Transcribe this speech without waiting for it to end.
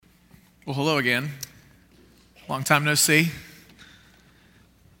Well, hello again. Long time no see.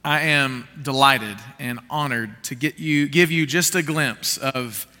 I am delighted and honored to give you just a glimpse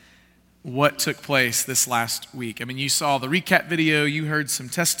of what took place this last week. I mean, you saw the recap video, you heard some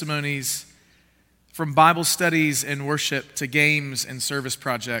testimonies from Bible studies and worship to games and service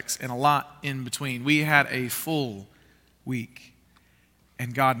projects and a lot in between. We had a full week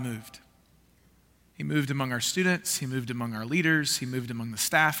and God moved. He moved among our students, he moved among our leaders, he moved among the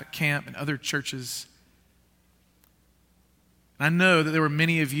staff at camp and other churches. And I know that there were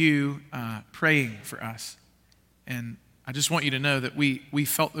many of you praying for us. And I just want you to know that we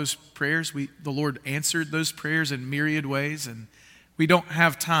felt those prayers. The Lord answered those prayers in myriad ways. And we don't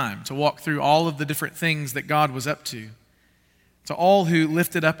have time to walk through all of the different things that God was up to. To all who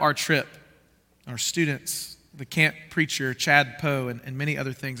lifted up our trip, our students, the camp preacher, Chad Poe, and many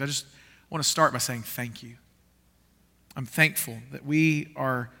other things, I just want to start by saying thank you. I'm thankful that we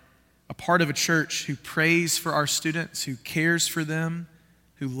are a part of a church who prays for our students, who cares for them,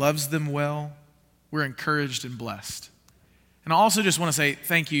 who loves them well. We're encouraged and blessed. And I also just want to say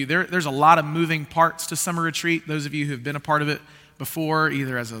thank you. There's a lot of moving parts to Summer Retreat. Those of you who have been a part of it before,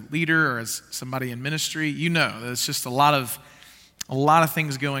 either as a leader or as somebody in ministry, you know that it's just a lot of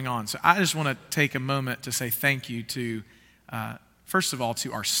things going on. So I just want to take a moment to say thank you to first of all,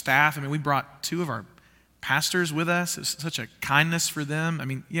 to our staff. I mean, we brought two of our pastors with us. It's such a kindness for them. I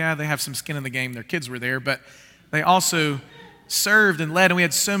mean, yeah, they have some skin in the game. Their kids were there, but they also served and led. And we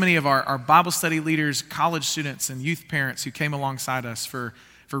had so many of our Bible study leaders, college students, and youth parents who came alongside us for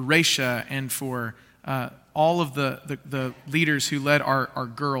Raisha and for all of the leaders who led our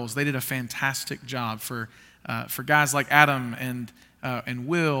girls. They did a fantastic job for guys like Adam and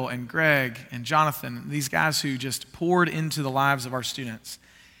Will and Greg and Jonathan, these guys who just poured into the lives of our students.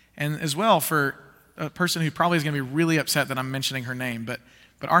 And as well for a person who probably is going to be really upset that I'm mentioning her name, but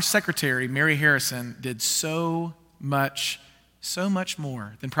our secretary, Mary Harrison, did so much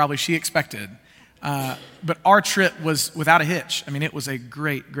more than probably she expected. But our trip was without a hitch. I mean, it was a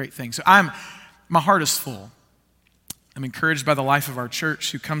great, great thing. So my heart is full. I'm encouraged by the life of our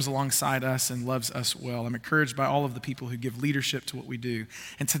church who comes alongside us and loves us well. I'm encouraged by all of the people who give leadership to what we do.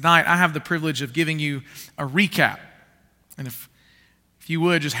 And tonight, I have the privilege of giving you a recap. And if you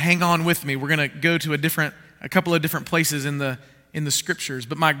would, just hang on with me. We're going to go to a couple of different places in the scriptures.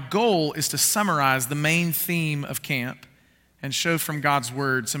 But my goal is to summarize the main theme of camp and show from God's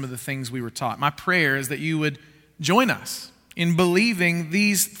word some of the things we were taught. My prayer is that you would join us in believing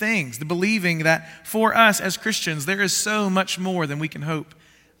these things, the believing that for us as Christians, there is so much more than we can hope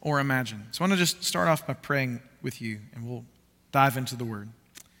or imagine. So I want to just start off by praying with you, and we'll dive into the word.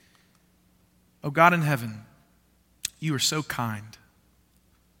 Oh God in heaven, you are so kind.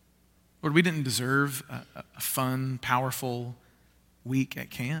 Lord, we didn't deserve a fun, powerful week at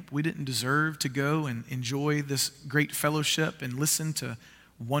camp. We didn't deserve to go and enjoy this great fellowship and listen to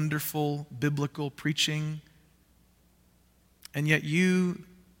wonderful biblical preaching. And yet you,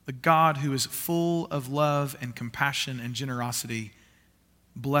 the God who is full of love and compassion and generosity,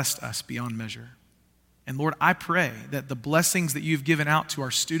 blessed us beyond measure. And Lord, I pray that the blessings that you've given out to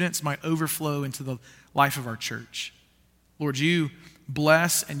our students might overflow into the life of our church. Lord, you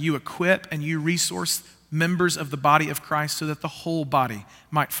bless and you equip and you resource members of the body of Christ so that the whole body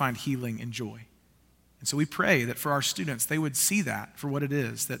might find healing and joy. And so we pray that for our students, they would see that for what it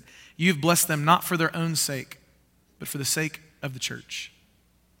is, that you've blessed them not for their own sake, but for the sake of the church.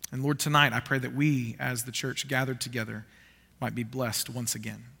 And Lord, tonight I pray that we as the church gathered together might be blessed once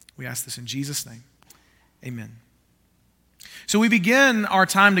again. We ask this in Jesus' name. Amen. So we begin our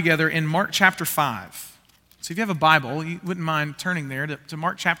time together in Mark chapter 5. So if you have a Bible, you wouldn't mind turning there to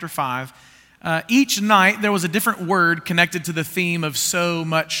Mark chapter 5. Each night there was a different word connected to the theme of so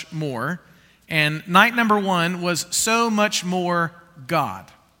much more. And night number 1 was so much more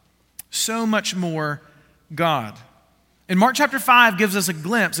God. So much more God. And Mark chapter 5 gives us a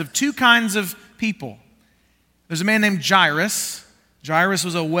glimpse of two kinds of people. There's a man named Jairus. Jairus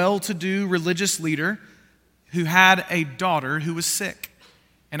was a well-to-do religious leader who had a daughter who was sick.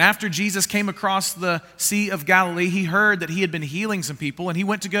 And after Jesus came across the Sea of Galilee, he heard that he had been healing some people, and he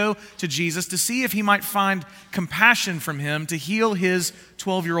went to go to Jesus to see if he might find compassion from him to heal his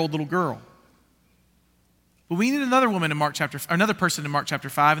 12-year-old little girl. But we need another person in Mark chapter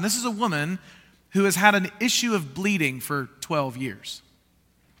 5, and this is a woman who has had an issue of bleeding for 12 years.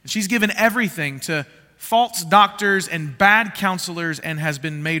 And she's given everything to false doctors and bad counselors and has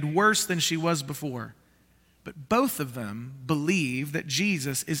been made worse than she was before. But both of them believe that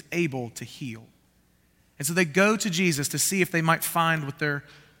Jesus is able to heal. And so they go to Jesus to see if they might find what they're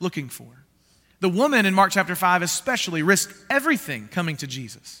looking for. The woman in Mark chapter 5 especially risked everything coming to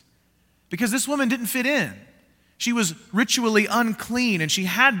Jesus. because this woman didn't fit in. She was ritually unclean, and she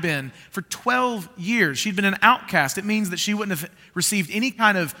had been for 12 years. She'd been an outcast. It means that she wouldn't have received any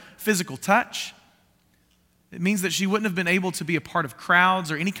kind of physical touch. It means that she wouldn't have been able to be a part of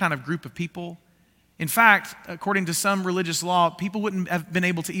crowds or any kind of group of people. In fact, according to some religious law, people wouldn't have been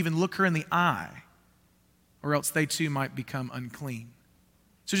able to even look her in the eye, or else they too might become unclean.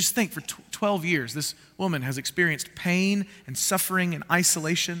 So just think, for 12 years, this woman has experienced pain and suffering and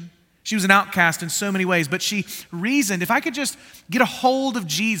isolation. She was an outcast in so many ways, but she reasoned, if I could just get a hold of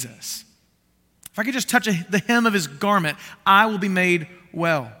Jesus, if I could just touch the hem of his garment, I will be made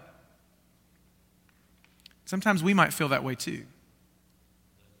well. Sometimes we might feel that way too.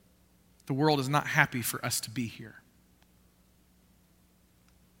 The world is not happy for us to be here.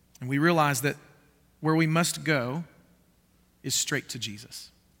 And we realize that where we must go is straight to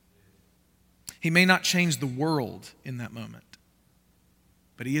Jesus. He may not change the world in that moment,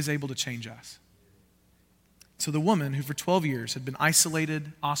 but he is able to change us. So the woman who for 12 years had been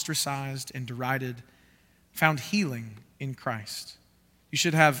isolated, ostracized, and derided found healing in Christ. You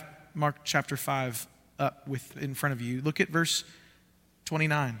should have Mark chapter 5 up in front of you. Look at verse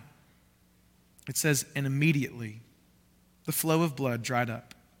 29. It says, "And immediately the flow of blood dried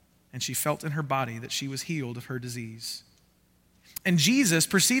up, and she felt in her body that she was healed of her disease. And Jesus,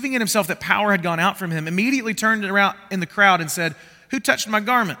 perceiving in himself that power had gone out from him, immediately turned around in the crowd and said, 'Who touched my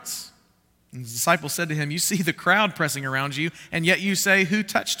garments?' And his disciples said to him, 'You see the crowd pressing around you, and yet you say, who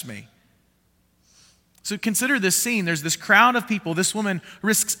touched me?'" So consider this scene. There's this crowd of people. This woman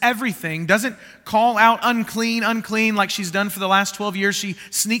risks everything, doesn't call out unclean, unclean like she's done for the last 12 years. She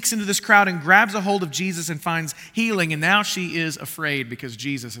sneaks into this crowd and grabs a hold of Jesus and finds healing. And now she is afraid because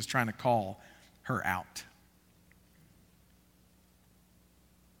Jesus is trying to call her out.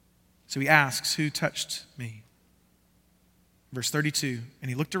 So he asks, "Who touched me?" Verse 32, "And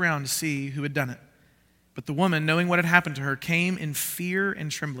he looked around to see who had done it. But the woman, knowing what had happened to her, came in fear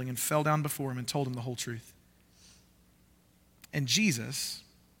and trembling and fell down before him and told him the whole truth." And Jesus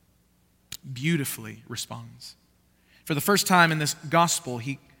beautifully responds. For the first time in this gospel,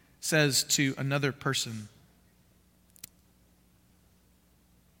 he says to another person,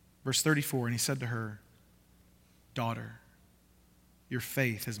 verse 34, "And he said to her, 'Daughter, your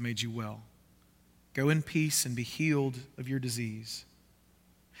faith has made you well. Go in peace and be healed of your disease.'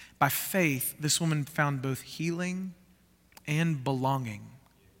 By faith, this woman found both healing and belonging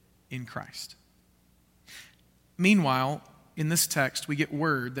in Christ." Meanwhile, in this text, we get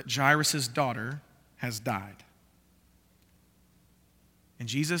word that Jairus' daughter has died. And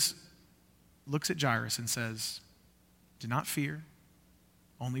Jesus looks at Jairus and says, "Do not fear,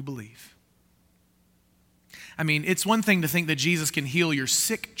 only believe." I mean, it's one thing to think that Jesus can heal your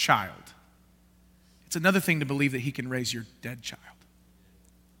sick child. It's another thing to believe that he can raise your dead child.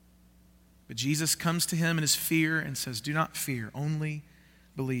 But Jesus comes to him in his fear and says, "Do not fear, only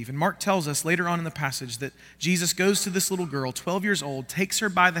believe." And Mark tells us later on in the passage that Jesus goes to this little girl, 12 years old, takes her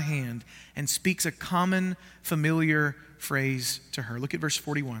by the hand, and speaks a common, familiar phrase to her. Look at verse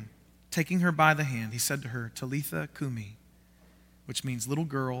 41. Taking her by the hand, he said to her, "Talitha cumi," which means, "Little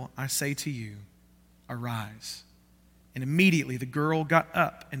girl, I say to you, arise." And immediately the girl got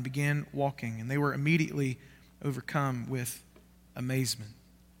up and began walking, and they were immediately overcome with amazement.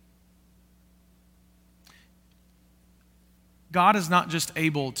 God is not just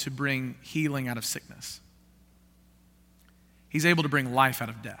able to bring healing out of sickness. He's able to bring life out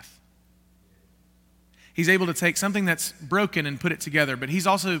of death. He's able to take something that's broken and put it together, but he's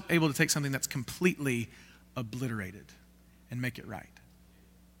also able to take something that's completely obliterated and make it right.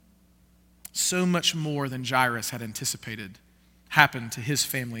 So much more than Jairus had anticipated happened to his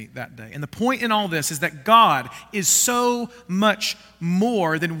family that day. And the point in all this is that God is so much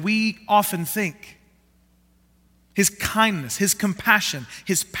more than we often think. His kindness, his compassion,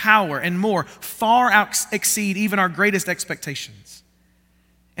 his power, and more far exceed even our greatest expectations.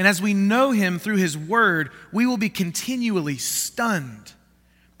 And as we know him through his word, we will be continually stunned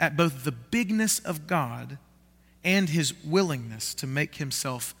at both the bigness of God and his willingness to make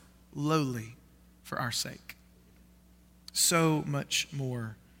himself lowly for our sake. So much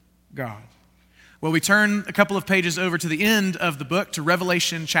more God. Well, we turn a couple of pages over to the end of the book, to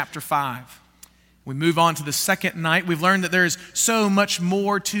Revelation chapter 5. We move on to the second night. We've learned that there is so much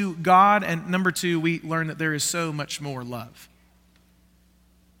more to God. And number two, we learn that there is so much more love.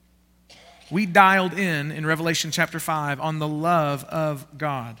 We dialed in Revelation chapter 5 on the love of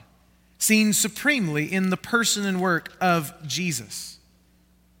God, seen supremely in the person and work of Jesus.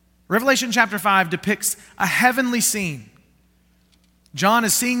 Revelation chapter 5 depicts a heavenly scene. John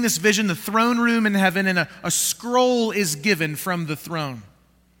is seeing this vision, the throne room in heaven, and a scroll is given from the throne.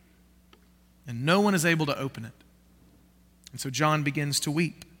 and no one is able to open it. And so John begins to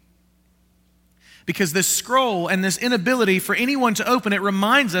weep. Because this scroll and this inability for anyone to open it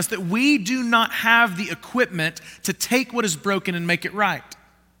reminds us that we do not have the equipment to take what is broken and make it right.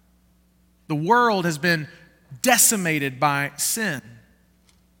 The world has been decimated by sin.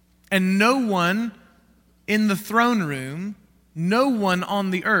 And no one in the throne room, no one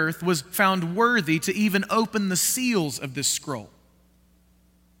on the earth was found worthy to even open the seals of this scroll.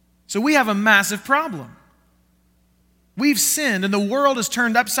 So we have a massive problem. We've sinned and the world is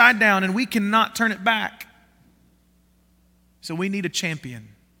turned upside down and we cannot turn it back. So we need a champion.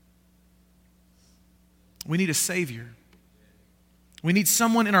 We need a savior. We need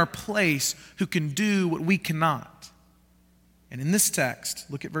someone in our place who can do what we cannot. And in this text,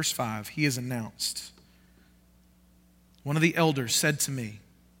 look at verse 5, he is announced. One of the elders said to me,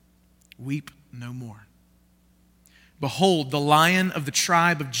 "Weep no more. Behold, the Lion of the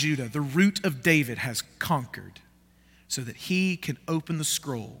tribe of Judah, the Root of David, has conquered, so that he can open the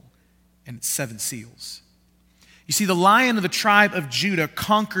scroll and its 7 seals." You see, the Lion of the tribe of Judah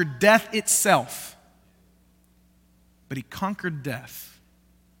conquered death itself, but he conquered death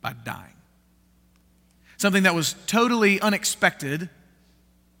by dying. Something that was totally unexpected.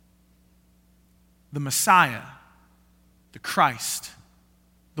 The Messiah, the Christ,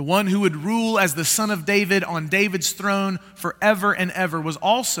 the one who would rule as the Son of David on David's throne forever and ever, was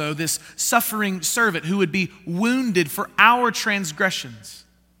also this suffering servant who would be wounded for our transgressions,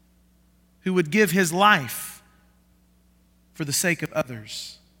 who would give his life for the sake of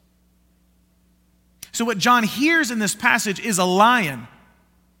others. So what John hears in this passage is a lion,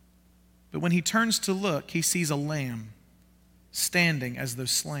 but when he turns to look, he sees a lamb standing as though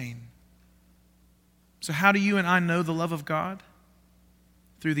slain. So how do you and I know the love of God?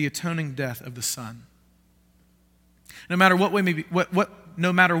 Through the atoning death of the Son. No matter what we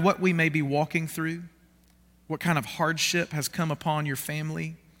may be walking through, what kind of hardship has come upon your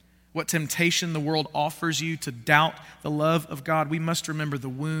family, what temptation the world offers you to doubt the love of God, we must remember the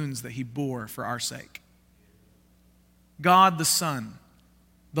wounds that he bore for our sake. God the Son,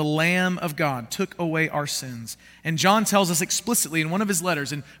 the Lamb of God, took away our sins. And John tells us explicitly in one of his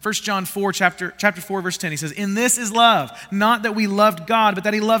letters, in 1 John 4, chapter 4, verse 10, he says, "In this is love, not that we loved God, but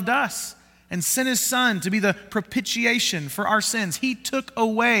that he loved us and sent his Son to be the propitiation for our sins." He took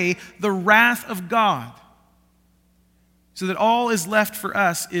away the wrath of God so that all is left for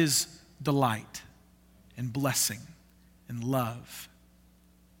us is delight and blessing and love.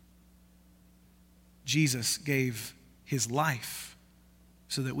 Jesus gave his life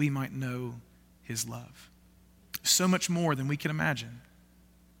so that we might know his love. So much more than we can imagine.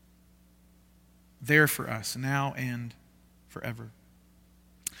 There for us, now and forever.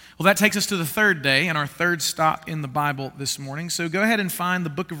 Well, that takes us to the third day and our third stop in the Bible this morning. So go ahead and find the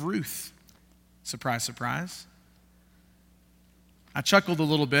book of Ruth. Surprise, surprise. I chuckled a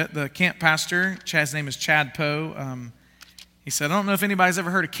little bit. The camp pastor, his name is Chad Poe, he said, "I don't know if anybody's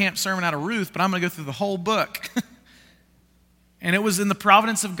ever heard a camp sermon out of Ruth, but I'm going to go through the whole book." And it was in the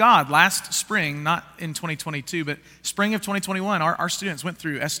providence of God last spring, not in 2022, but spring of 2021, our students went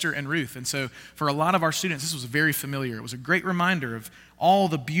through Esther and Ruth. And so for a lot of our students, this was very familiar. It was a great reminder of all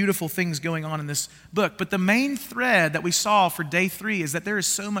the beautiful things going on in this book. But the main thread that we saw for day 3 is that there is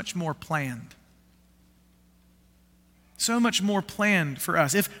so much more planned. So much more planned for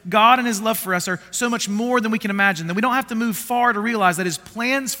us. If God and his love for us are so much more than we can imagine, then we don't have to move far to realize that his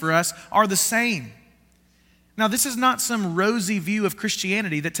plans for us are the same. Now, this is not some rosy view of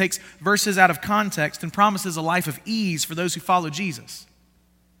Christianity that takes verses out of context and promises a life of ease for those who follow Jesus.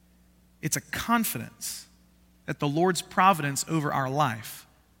 It's a confidence that the Lord's providence over our life,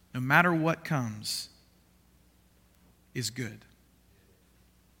 no matter what comes, is good.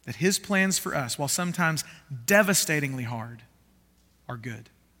 That his plans for us, while sometimes devastatingly hard, are good.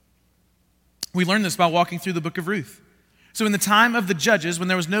 We learn this by walking through the book of Ruth. So in the time of the judges, when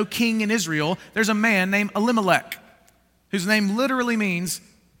there was no king in Israel, there's a man named Elimelech, whose name literally means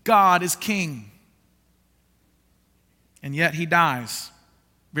God is king. And yet he dies.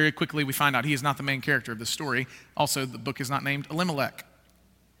 Very quickly we find out he is not the main character of the story. Also, the book is not named Elimelech.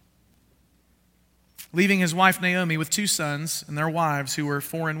 Leaving his wife Naomi with 2 sons and their wives who were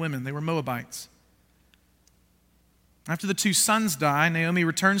foreign women. They were Moabites. After the 2 sons die, Naomi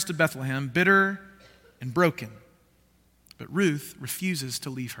returns to Bethlehem, bitter and broken. But Ruth refuses to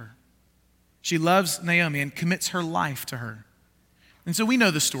leave her. She loves Naomi and commits her life to her. And so we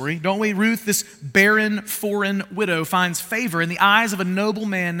know the story, don't we? Ruth, this barren, foreign widow, finds favor in the eyes of a noble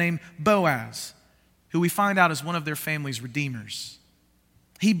man named Boaz, who we find out is one of their family's redeemers.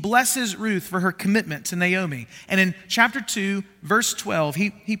 He blesses Ruth for her commitment to Naomi. And in chapter 2, verse 12,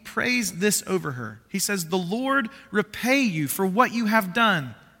 he prays this over her. He says, "The Lord repay you for what you have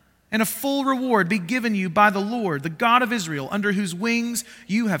done, and a full reward be given you by the Lord, the God of Israel, under whose wings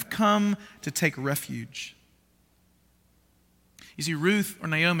you have come to take refuge." You see, Ruth or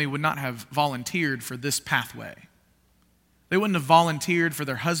Naomi would not have volunteered for this pathway. They wouldn't have volunteered for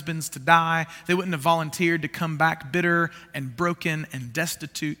their husbands to die. They wouldn't have volunteered to come back bitter and broken and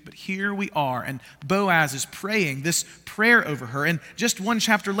destitute. But here we are, and Boaz is praying this prayer over her. And just one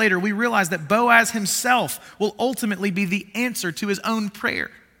chapter later, we realize that Boaz himself will ultimately be the answer to his own prayer.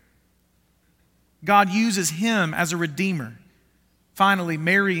 God uses him as a redeemer, finally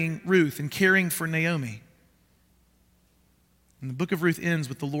marrying Ruth and caring for Naomi. And the book of Ruth ends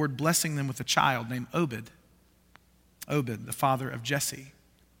with the Lord blessing them with a child named Obed. Obed, the father of Jesse,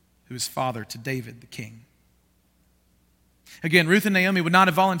 who is father to David, the king. Again, Ruth and Naomi would not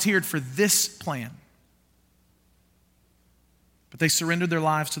have volunteered for this plan, but they surrendered their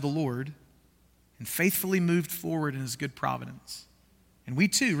lives to the Lord and faithfully moved forward in his good providence. And we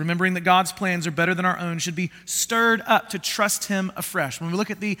too, remembering that God's plans are better than our own, should be stirred up to trust him afresh. When we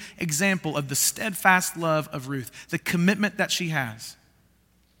look at the example of the steadfast love of Ruth, the commitment that she has,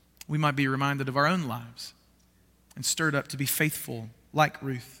 we might be reminded of our own lives and stirred up to be faithful like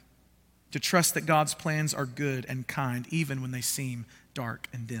Ruth, to trust that God's plans are good and kind even when they seem dark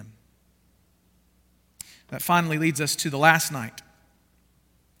and dim. That finally leads us to the last night,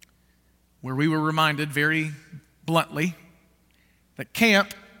 where we were reminded very bluntly that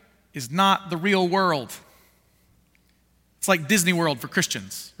camp is not the real world. It's like Disney World for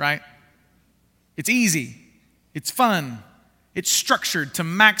Christians, right? It's easy, it's fun, it's structured to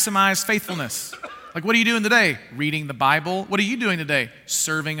maximize faithfulness. Like, what are you doing today? Reading the Bible. What are you doing today?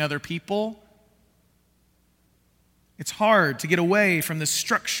 Serving other people. It's hard to get away from this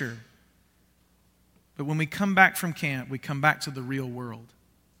structure. But when we come back from camp, we come back to the real world.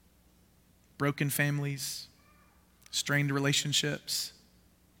 Broken families, strained relationships,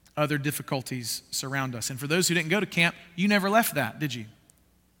 other difficulties surround us. And for those who didn't go to camp, you never left that, did you?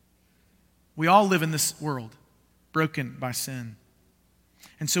 We all live in this world, broken by sin.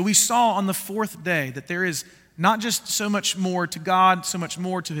 And so we saw on the fourth day that there is not just so much more to God, so much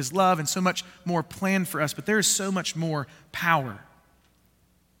more to his love, and so much more planned for us, but there is so much more power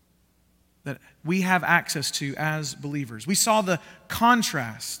that we have access to as believers. We saw the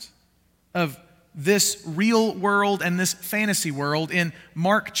contrast of this real world and this fantasy world in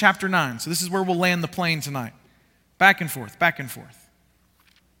Mark chapter 9. So this is where we'll land the plane tonight. Back and forth, back and forth.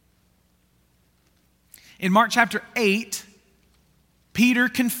 In Mark chapter 8, Peter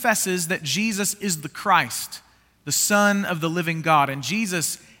confesses that Jesus is the Christ, the Son of the living God, and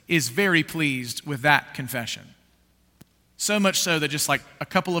Jesus is very pleased with that confession. So much so that just like a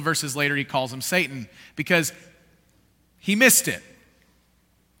couple of verses later, he calls him Satan because he missed it,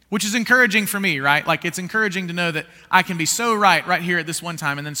 which is encouraging for me, right? Like, it's encouraging to know that I can be so right here at this one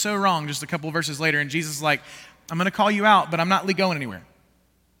time and then so wrong just a couple of verses later, and Jesus is like, I'm going to call you out, but I'm not going anywhere.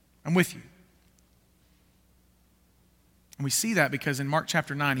 I'm with you. And we see that because in Mark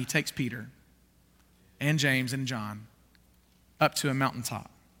chapter 9, he takes Peter and James and John up to a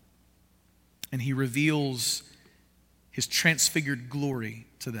mountaintop. And he reveals his transfigured glory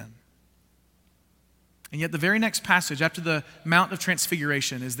to them. And yet the very next passage after the Mount of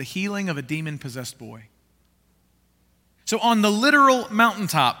Transfiguration is the healing of a demon-possessed boy. So on the literal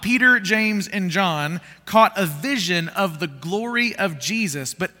mountaintop, Peter, James, and John caught a vision of the glory of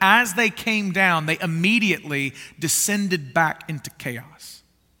Jesus, but as they came down, they immediately descended back into chaos.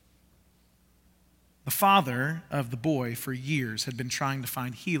 The father of the boy for years had been trying to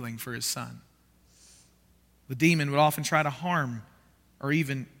find healing for his son. The demon would often try to harm or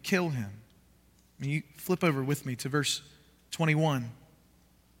even kill him. I mean, you flip over with me to verse 21.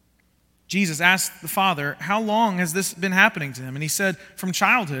 Jesus asked the father, how long has this been happening to him? And he said, from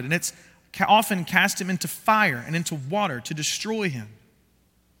childhood, and it's often cast him into fire and into water to destroy him.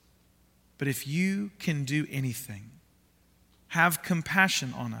 But if you can do anything, have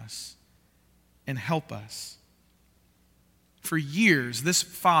compassion on us and help us. For years, this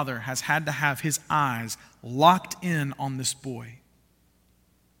father has had to have his eyes locked in on this boy.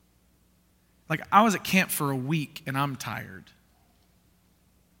 Like, I was at camp for a week and I'm tired.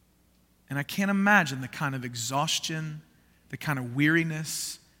 And I can't imagine the kind of exhaustion, the kind of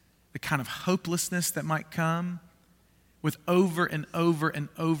weariness, the kind of hopelessness that might come with over and over and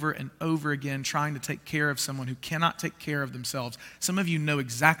over and over again trying to take care of someone who cannot take care of themselves. Some of you know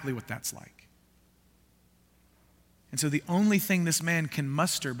exactly what that's like. And so the only thing this man can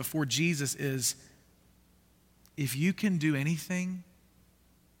muster before Jesus is, if you can do anything,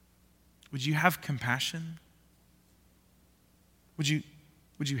 Would you have compassion? Would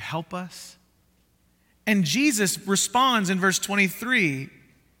you help us? And Jesus responds in verse 23.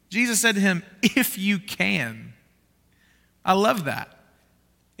 Jesus said to him, if you can. I love that.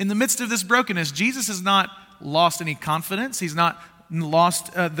 In the midst of this brokenness, Jesus has not lost any confidence. He's not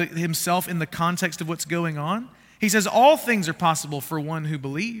lost himself in the context of what's going on. He says all things are possible for one who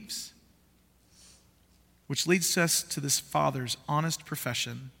believes, which leads us to this Father's honest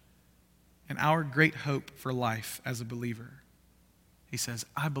profession and our great hope for life as a believer. He says,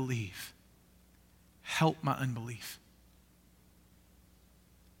 I believe. Help my unbelief.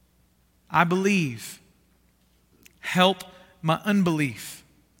 I believe. Help my unbelief.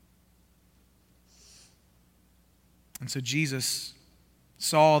 And so Jesus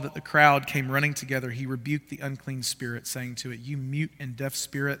saw that the crowd came running together. He rebuked the unclean spirit, saying to it, you mute and deaf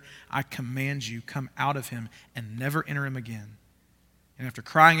spirit, I command you, come out of him and never enter him again. And after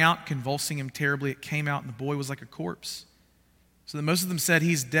crying out, convulsing him terribly, it came out, and the boy was like a corpse. So that most of them said,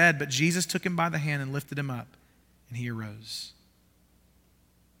 he's dead, but Jesus took him by the hand and lifted him up, and he arose.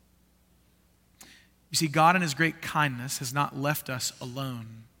 You see, God in his great kindness has not left us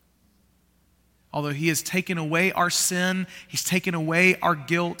alone. Although he has taken away our sin, he's taken away our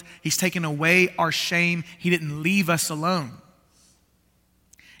guilt, he's taken away our shame, he didn't leave us alone.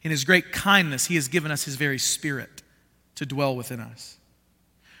 In his great kindness, he has given us his very Spirit to dwell within us.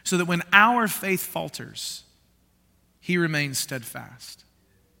 So that when our faith falters, he remains steadfast.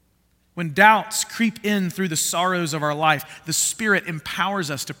 When doubts creep in through the sorrows of our life, the Spirit empowers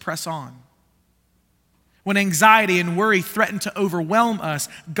us to press on. When anxiety and worry threaten to overwhelm us,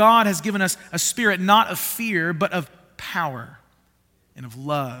 God has given us a spirit not of fear, but of power and of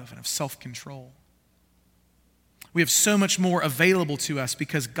love and of self-control. We have so much more available to us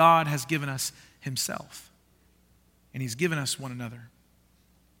because God has given us himself, and he's given us one another.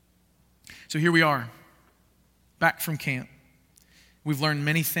 So here we are, back from camp. We've learned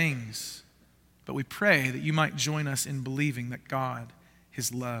many things, but we pray that you might join us in believing that God,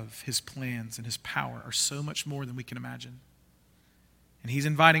 his love, his plans, and his power are so much more than we can imagine. And he's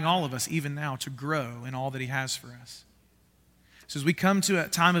inviting all of us, even now, to grow in all that he has for us. So as we come to a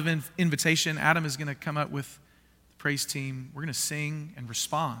time of invitation, Adam is going to come up with the praise team. We're going to sing and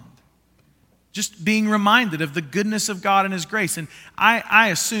respond. Just being reminded of the goodness of God and his grace. And I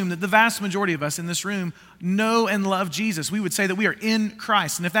assume that the vast majority of us in this room know and love Jesus. We would say that we are in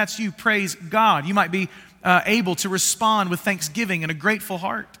Christ. And if that's you, praise God. You might be able to respond with thanksgiving and a grateful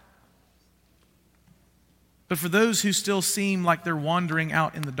heart. But for those who still seem like they're wandering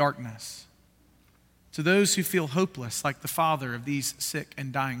out in the darkness, to those who feel hopeless like the father of these sick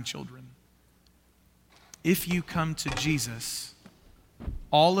and dying children, if you come to Jesus,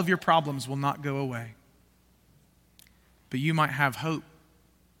 all of your problems will not go away. But you might have hope,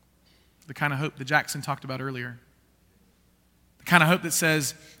 the kind of hope that Jackson talked about earlier. The kind of hope that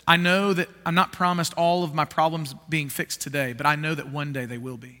says, I know that I'm not promised all of my problems being fixed today, but I know that one day they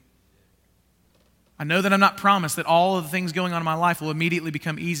will be. I know that I'm not promised that all of the things going on in my life will immediately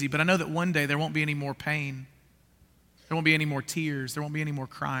become easy, but I know that one day there won't be any more pain. There won't be any more tears. There won't be any more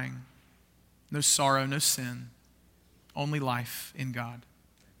crying. No sorrow, no sin. Only life in God.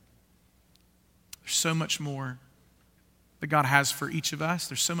 There's so much more that God has for each of us.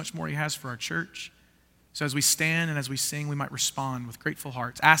 There's so much more he has for our church. So as we stand and as we sing, we might respond with grateful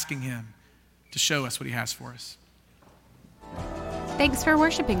hearts, asking him to show us what he has for us. Thanks for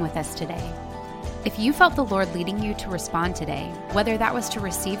worshiping with us today. If you felt the Lord leading you to respond today, whether that was to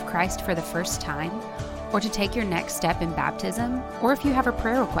receive Christ for the first time, or to take your next step in baptism, or if you have a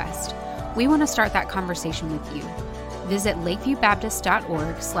prayer request, we want to start that conversation with you. Visit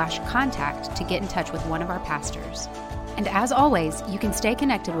lakeviewbaptist.org/contact to get in touch with one of our pastors. And as always, you can stay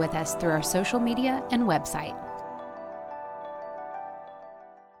connected with us through our social media and website.